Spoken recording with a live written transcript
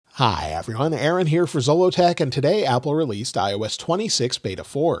Hi everyone, Aaron here for Zollotech, and today Apple released iOS 26 Beta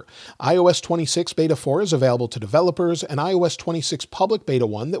 4. iOS 26 Beta 4 is available to developers, and iOS 26 Public Beta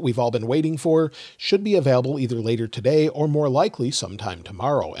 1 that we've all been waiting for should be available either later today or more likely sometime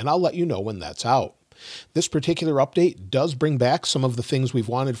tomorrow, and I'll let you know when that's out. This particular update does bring back some of the things we've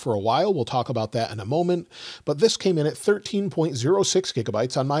wanted for a while. We'll talk about that in a moment, but this came in at 13.06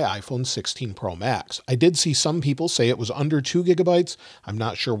 gigabytes on my iPhone 16 Pro Max. I did see some people say it was under 2 gigabytes. I'm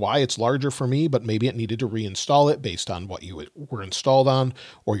not sure why it's larger for me, but maybe it needed to reinstall it based on what you were installed on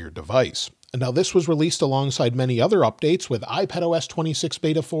or your device. Now, this was released alongside many other updates with iPadOS 26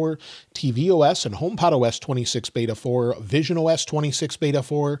 Beta 4, tvOS and HomePodOS 26 Beta 4, visionOS 26 Beta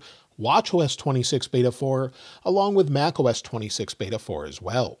 4, watchOS 26 Beta 4, along with macOS 26 Beta 4 as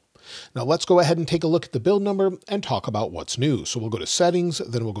well. Now let's go ahead and take a look at the build number and talk about what's new. So we'll go to Settings,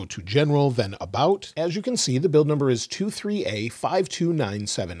 then we'll go to General, then About. As you can see, the build number is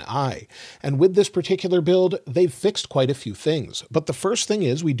 23A5297I. And with this particular build, they've fixed quite a few things. But the first thing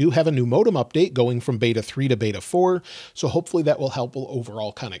is we do have a new modem update going from Beta 3 to Beta 4. So hopefully that will help with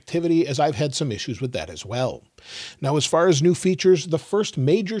overall connectivity, as I've had some issues with that as well. Now, as far as new features, the first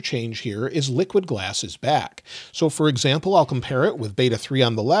major change here is Liquid Glass is back. So for example, I'll compare it with Beta 3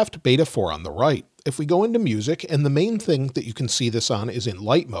 on the left, Beta 4 on the right. If we go into music, and the main thing that you can see this on is in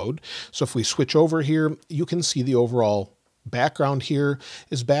light mode. So if we switch over here, you can see the overall background here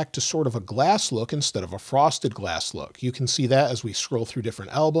is back to sort of a glass look instead of a frosted glass look. You can see that as we scroll through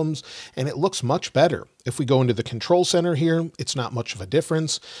different albums, and it looks much better. If we go into the control center here, it's not much of a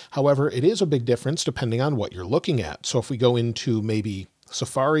difference. However, it is a big difference depending on what you're looking at. So if we go into maybe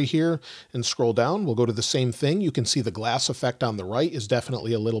Safari here and scroll down, we'll go to the same thing. You can see the glass effect on the right is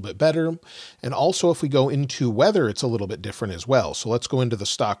definitely a little bit better. And also if we go into weather, it's a little bit different as well. So let's go into the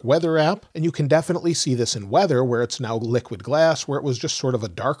stock weather app, and you can definitely see this in weather where it's now liquid glass, where it was just sort of a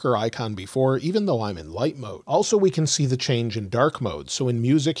darker icon before, even though I'm in light mode. Also, we can see the change in dark mode. So in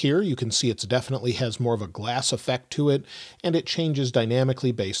music here, you can see it definitely has more of a glass effect to it, and it changes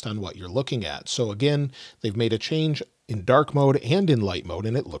dynamically based on what you're looking at. So again, they've made a change in dark mode and in light mode,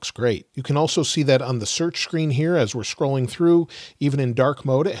 and it looks great. You can also see that on the search screen here as we're scrolling through. Even in dark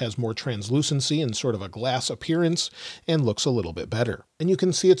mode, it has more translucency and sort of a glass appearance and looks a little bit better. And you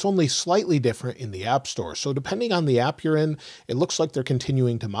can see it's only slightly different in the App Store. So depending on the app you're in, it looks like they're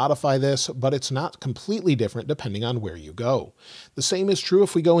continuing to modify this, but it's not completely different depending on where you go. The same is true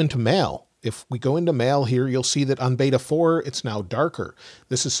if we go into Mail. If we go into Mail here, you'll see that on Beta 4, it's now darker.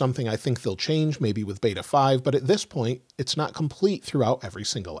 This is something I think they'll change maybe with Beta 5, but at this point, it's not complete throughout every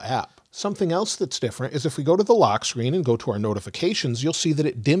single app. Something else that's different is if we go to the lock screen and go to our notifications, you'll see that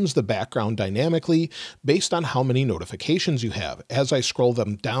it dims the background dynamically based on how many notifications you have. As I scroll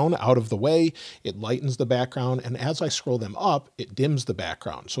them down out of the way, it lightens the background, and as I scroll them up, it dims the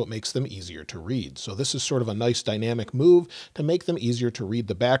background, so it makes them easier to read. So this is sort of a nice dynamic move to make them easier to read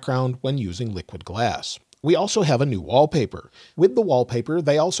the background when using liquid glass. We also have a new wallpaper. With the wallpaper,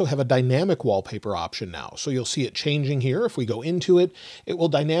 they also have a dynamic wallpaper option now. So you'll see it changing here. If we go into it, it will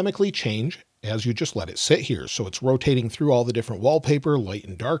dynamically change as you just let it sit here. So it's rotating through all the different wallpaper, light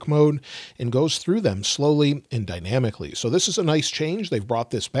and dark mode, and goes through them slowly and dynamically. So this is a nice change. They've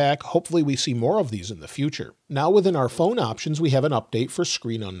brought this back. Hopefully we see more of these in the future. Now within our phone options, we have an update for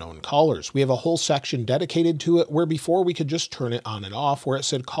screen unknown callers. We have a whole section dedicated to it where before we could just turn it on and off where it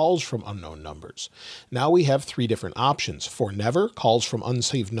said calls from unknown numbers. Now we have three different options. For never, calls from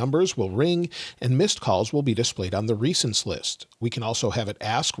unsaved numbers will ring, and missed calls will be displayed on the recents list. We can also have it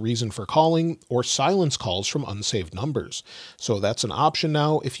ask reason for calling or silence calls from unsaved numbers. So that's an option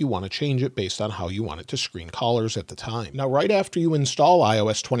now if you want to change it based on how you want it to screen callers at the time. Now, right after you install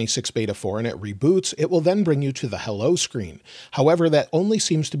iOS 26 Beta 4 and it reboots, it will then bring you to the Hello screen. However, that only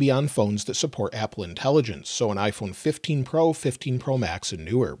seems to be on phones that support Apple Intelligence, so an iPhone 15 Pro, 15 Pro Max, and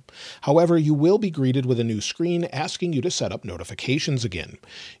newer. However, you will be greeted with a new screen asking you to set up notifications again.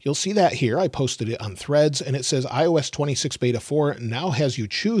 You'll see that here. I posted it on Threads, and it says iOS 26 Beta 4 now has you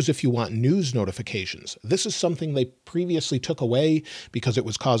choose if you want news notifications. This is something they previously took away because it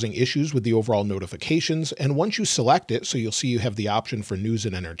was causing issues with the overall notifications. And once you select it, so you'll see you have the option for news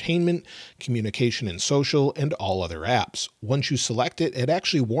and entertainment, communication and social, and all other apps. Once you select it, it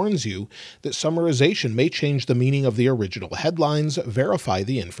actually warns you that summarization may change the meaning of the original headlines, verify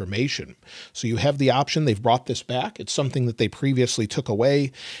the information. So you have the option. They've brought this back. It's something that they previously took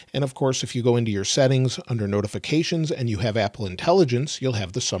away. And of course, if you go into your settings under notifications and you have Apple Intelligence, you'll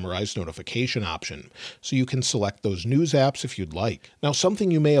have the summarized notification option. So you can select those news apps if you'd like. Now,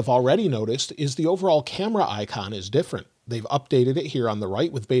 something you may have already noticed is the overall camera icon is different. They've updated it here on the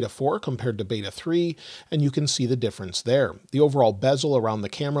right with Beta 4 compared to Beta 3, and you can see the difference there. The overall bezel around the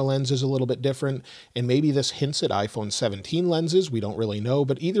camera lens is a little bit different, and maybe this hints at iPhone 17 lenses. We don't really know,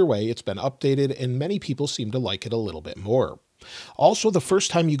 but either way, it's been updated, and many people seem to like it a little bit more. Also, the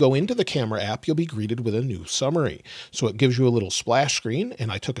first time you go into the camera app, you'll be greeted with a new summary. So it gives you a little splash screen,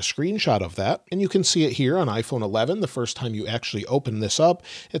 and I took a screenshot of that, and you can see it here on iPhone 11. The first time you actually open this up,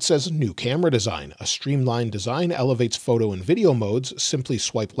 it says new camera design. A streamlined design elevates photo and video modes. Simply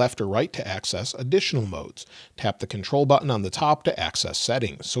swipe left or right to access additional modes. Tap the control button on the top to access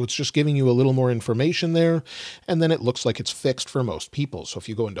settings. So it's just giving you a little more information there, and then it looks like it's fixed for most people. So if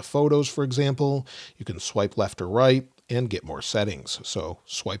you go into photos, for example, you can swipe left or right and get more settings. So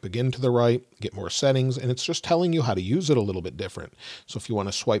swipe again to the right, get more settings, and it's just telling you how to use it a little bit different. So if you want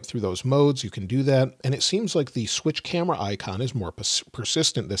to swipe through those modes, you can do that. And it seems like the switch camera icon is more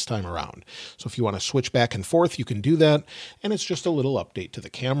persistent this time around. So if you want to switch back and forth, you can do that. And it's just a little update to the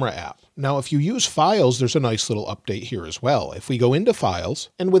camera app. Now, if you use files, there's a nice little update here as well. If we go into files,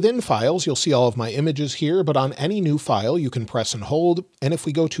 and within files, you'll see all of my images here, but on any new file, you can press and hold. And if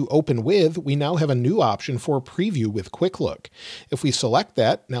we go to open with, we now have a new option for preview with quick look. If we select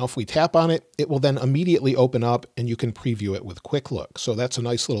that, now if we tap on it, it will then immediately open up and you can preview it with quick look. So that's a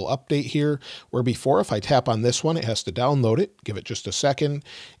nice little update here, where before if I tap on this one, it has to download it, give it just a second,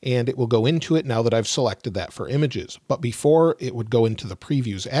 and it will go into it now that I've selected that for images. But before it would go into the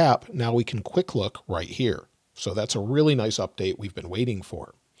previews app, now we can quick look right here. So that's a really nice update we've been waiting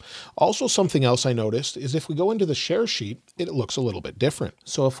for. Also, something else I noticed is if we go into the share sheet, it looks a little bit different.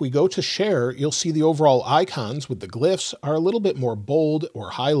 So if we go to share, you'll see the overall icons with the glyphs are a little bit more bold or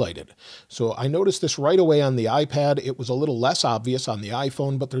highlighted. So I noticed this right away on the iPad. It was a little less obvious on the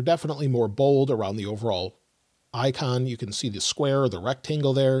iPhone, but they're definitely more bold around the overall icon. You can see the square or the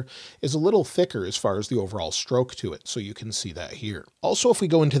rectangle there is a little thicker as far as the overall stroke to it. So you can see that here. Also, if we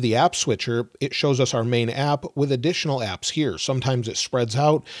go into the app switcher, it shows us our main app with additional apps here. Sometimes it spreads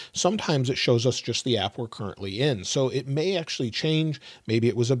out. Sometimes it shows us just the app we're currently in. So it may actually change. Maybe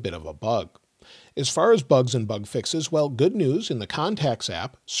it was a bit of a bug. As far as bugs and bug fixes, well, good news, in the Contacts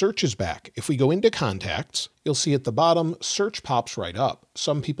app, search is back. If we go into Contacts, you'll see at the bottom, search pops right up.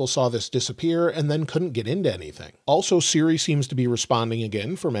 Some people saw this disappear and then couldn't get into anything. Also, Siri seems to be responding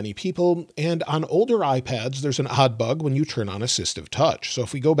again for many people, and on older iPads, there's an odd bug when you turn on Assistive Touch. So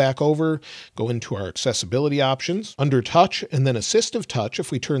if we go back over, go into our accessibility options, under Touch, and then Assistive Touch, if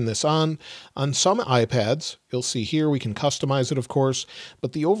we turn this on some iPads, you'll see here we can customize it, of course,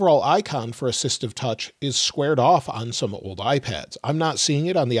 but the overall icon for Assistive Touch is squared off on some old iPads. I'm not seeing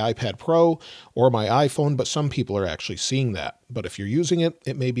it on the iPad Pro or my iPhone, but some people are actually seeing that. But if you're using it,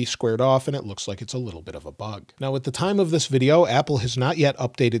 it may be squared off and it looks like it's a little bit of a bug. Now, at the time of this video, Apple has not yet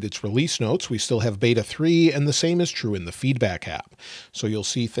updated its release notes. We still have Beta 3, and the same is true in the Feedback app. So you'll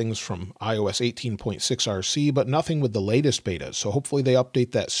see things from iOS 18.6 RC, but nothing with the latest betas. So hopefully they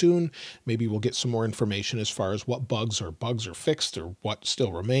update that soon. Maybe we'll get some more information as far as what bugs are fixed or what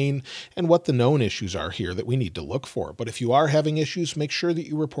still remain, and what the known issues are here that we need to look for. But if you are having issues, make sure that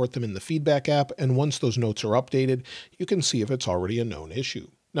you report them in the Feedback app, and once those notes are updated, you can see if it's already a known issue.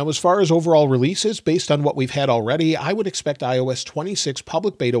 Now, as far as overall releases, based on what we've had already, I would expect iOS 26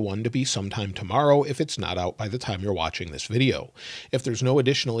 Public Beta 1 to be sometime tomorrow if it's not out by the time you're watching this video. If there's no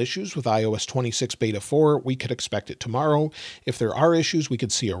additional issues with iOS 26 Beta 4, we could expect it tomorrow. If there are issues, we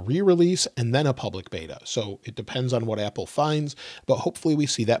could see a re-release and then a public beta. So it depends on what Apple finds, but hopefully we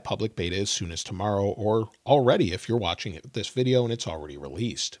see that public beta as soon as tomorrow, or already if you're watching this video and it's already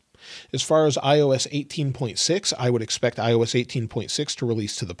released. As far as iOS 18.6, I would expect iOS 18.6 to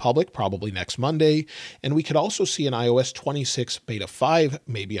release to the public probably next Monday, and we could also see an iOS 26 Beta 5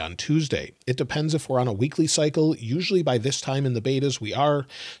 maybe on Tuesday. It depends if we're on a weekly cycle. Usually by this time in the betas we are,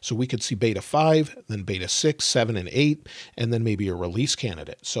 so we could see Beta 5, then Beta 6, 7, and 8, and then maybe a release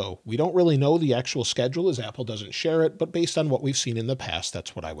candidate. So we don't really know the actual schedule as Apple doesn't share it, but based on what we've seen in the past,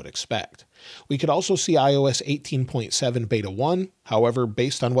 that's what I would expect. We could also see iOS 18.7 Beta 1. However,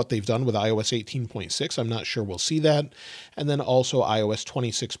 based on what they've done with iOS 18.6, I'm not sure we'll see that. And then also iOS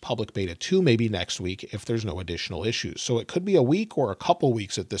 26 Public Beta 2 maybe next week if there's no additional issues. So it could be a week or a couple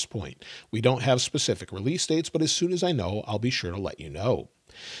weeks at this point. We don't have specific release dates, but as soon as I know, I'll be sure to let you know.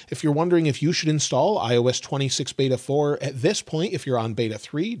 If you're wondering if you should install iOS 26 Beta 4, at this point, if you're on Beta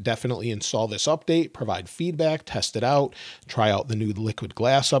 3, definitely install this update, provide feedback, test it out, try out the new Liquid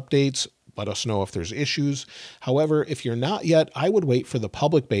Glass updates. Let us know if there's issues. However, if you're not yet, I would wait for the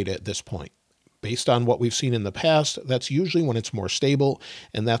public beta at this point. Based on what we've seen in the past, that's usually when it's more stable,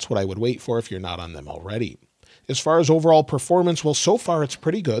 and that's what I would wait for if you're not on them already. As far as overall performance, well, so far it's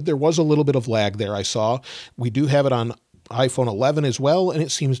pretty good. There was a little bit of lag there I saw. We do have it on iPhone 11 as well, and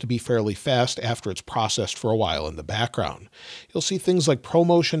it seems to be fairly fast after it's processed for a while in the background. You'll see things like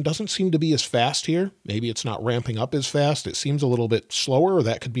ProMotion doesn't seem to be as fast here. Maybe it's not ramping up as fast. It seems a little bit slower, or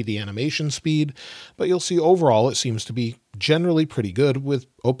that could be the animation speed, but you'll see overall it seems to be generally pretty good with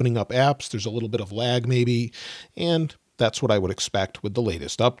opening up apps. There's a little bit of lag maybe, and that's what I would expect with the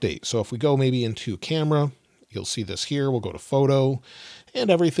latest update. So if we go maybe into camera, you'll see this here. We'll go to photo, and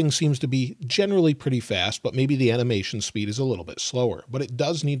everything seems to be generally pretty fast, but maybe the animation speed is a little bit slower. But it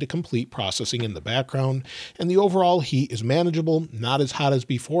does need to complete processing in the background, and the overall heat is manageable, not as hot as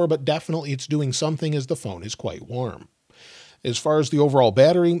before, but definitely it's doing something as the phone is quite warm. As far as the overall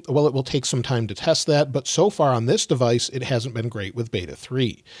battery, well, it will take some time to test that, but so far on this device, it hasn't been great with Beta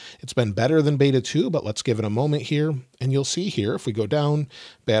 3. It's been better than Beta 2, but let's give it a moment here. And you'll see here, if we go down,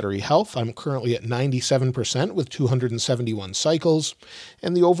 battery health, I'm currently at 97% with 271 cycles.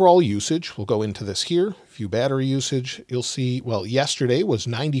 And the overall usage, we'll go into this here, view battery usage. You'll see, well, yesterday was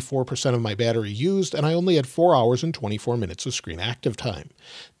 94% of my battery used, and I only had 4 hours and 24 minutes of screen active time.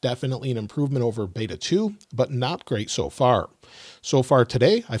 Definitely an improvement over Beta 2, but not great so far. So far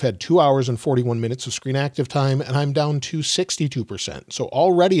today, I've had 2 hours and 41 minutes of screen active time, and I'm down to 62%. So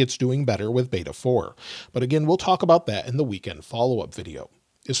already it's doing better with Beta 4. But again, we'll talk about that in the weekend follow-up video.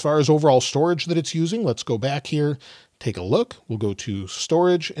 As far as overall storage that it's using, let's go back here, take a look. We'll go to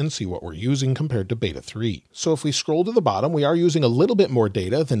storage and see what we're using compared to Beta 3. So if we scroll to the bottom, we are using a little bit more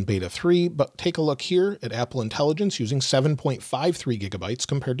data than Beta 3, but take a look here at Apple Intelligence using 7.53 gigabytes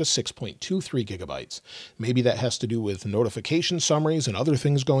compared to 6.23 gigabytes. Maybe that has to do with notification summaries and other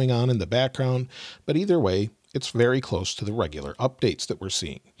things going on in the background, but either way, it's very close to the regular updates that we're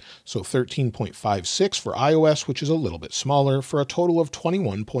seeing. So 13.56 for iOS, which is a little bit smaller, for a total of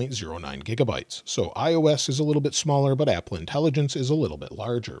 21.09 gigabytes. So iOS is a little bit smaller, but Apple Intelligence is a little bit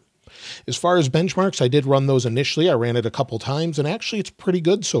larger. As far as benchmarks, I did run those initially. I ran it a couple times, and actually it's pretty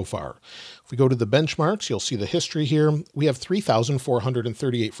good so far. If we go to the benchmarks, you'll see the history here. We have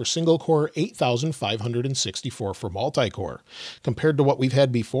 3,438 for single core, 8,564 for multi-core. Compared to what we've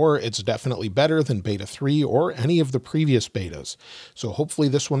had before, it's definitely better than Beta 3 or any of the previous betas. So hopefully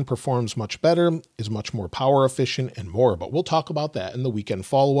this one performs much better, is much more power efficient and more, but we'll talk about that in the weekend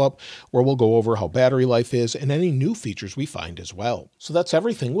follow-up, where we'll go over how battery life is and any new features we find as well. So that's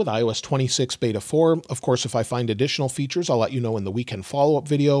everything with iOS 26 Beta 4. Of course, if I find additional features, I'll let you know in the weekend follow-up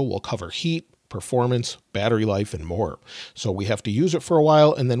video. We'll cover heat, performance, battery life, and more. So we have to use it for a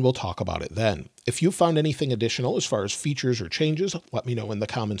while, and then we'll talk about it then. If you found anything additional as far as features or changes, let me know in the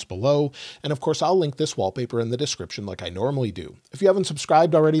comments below. And of course, I'll link this wallpaper in the description like I normally do. If you haven't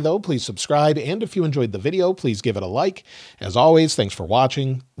subscribed already though, please subscribe. And if you enjoyed the video, please give it a like. As always, thanks for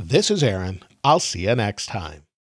watching. This is Aaron. I'll see you next time.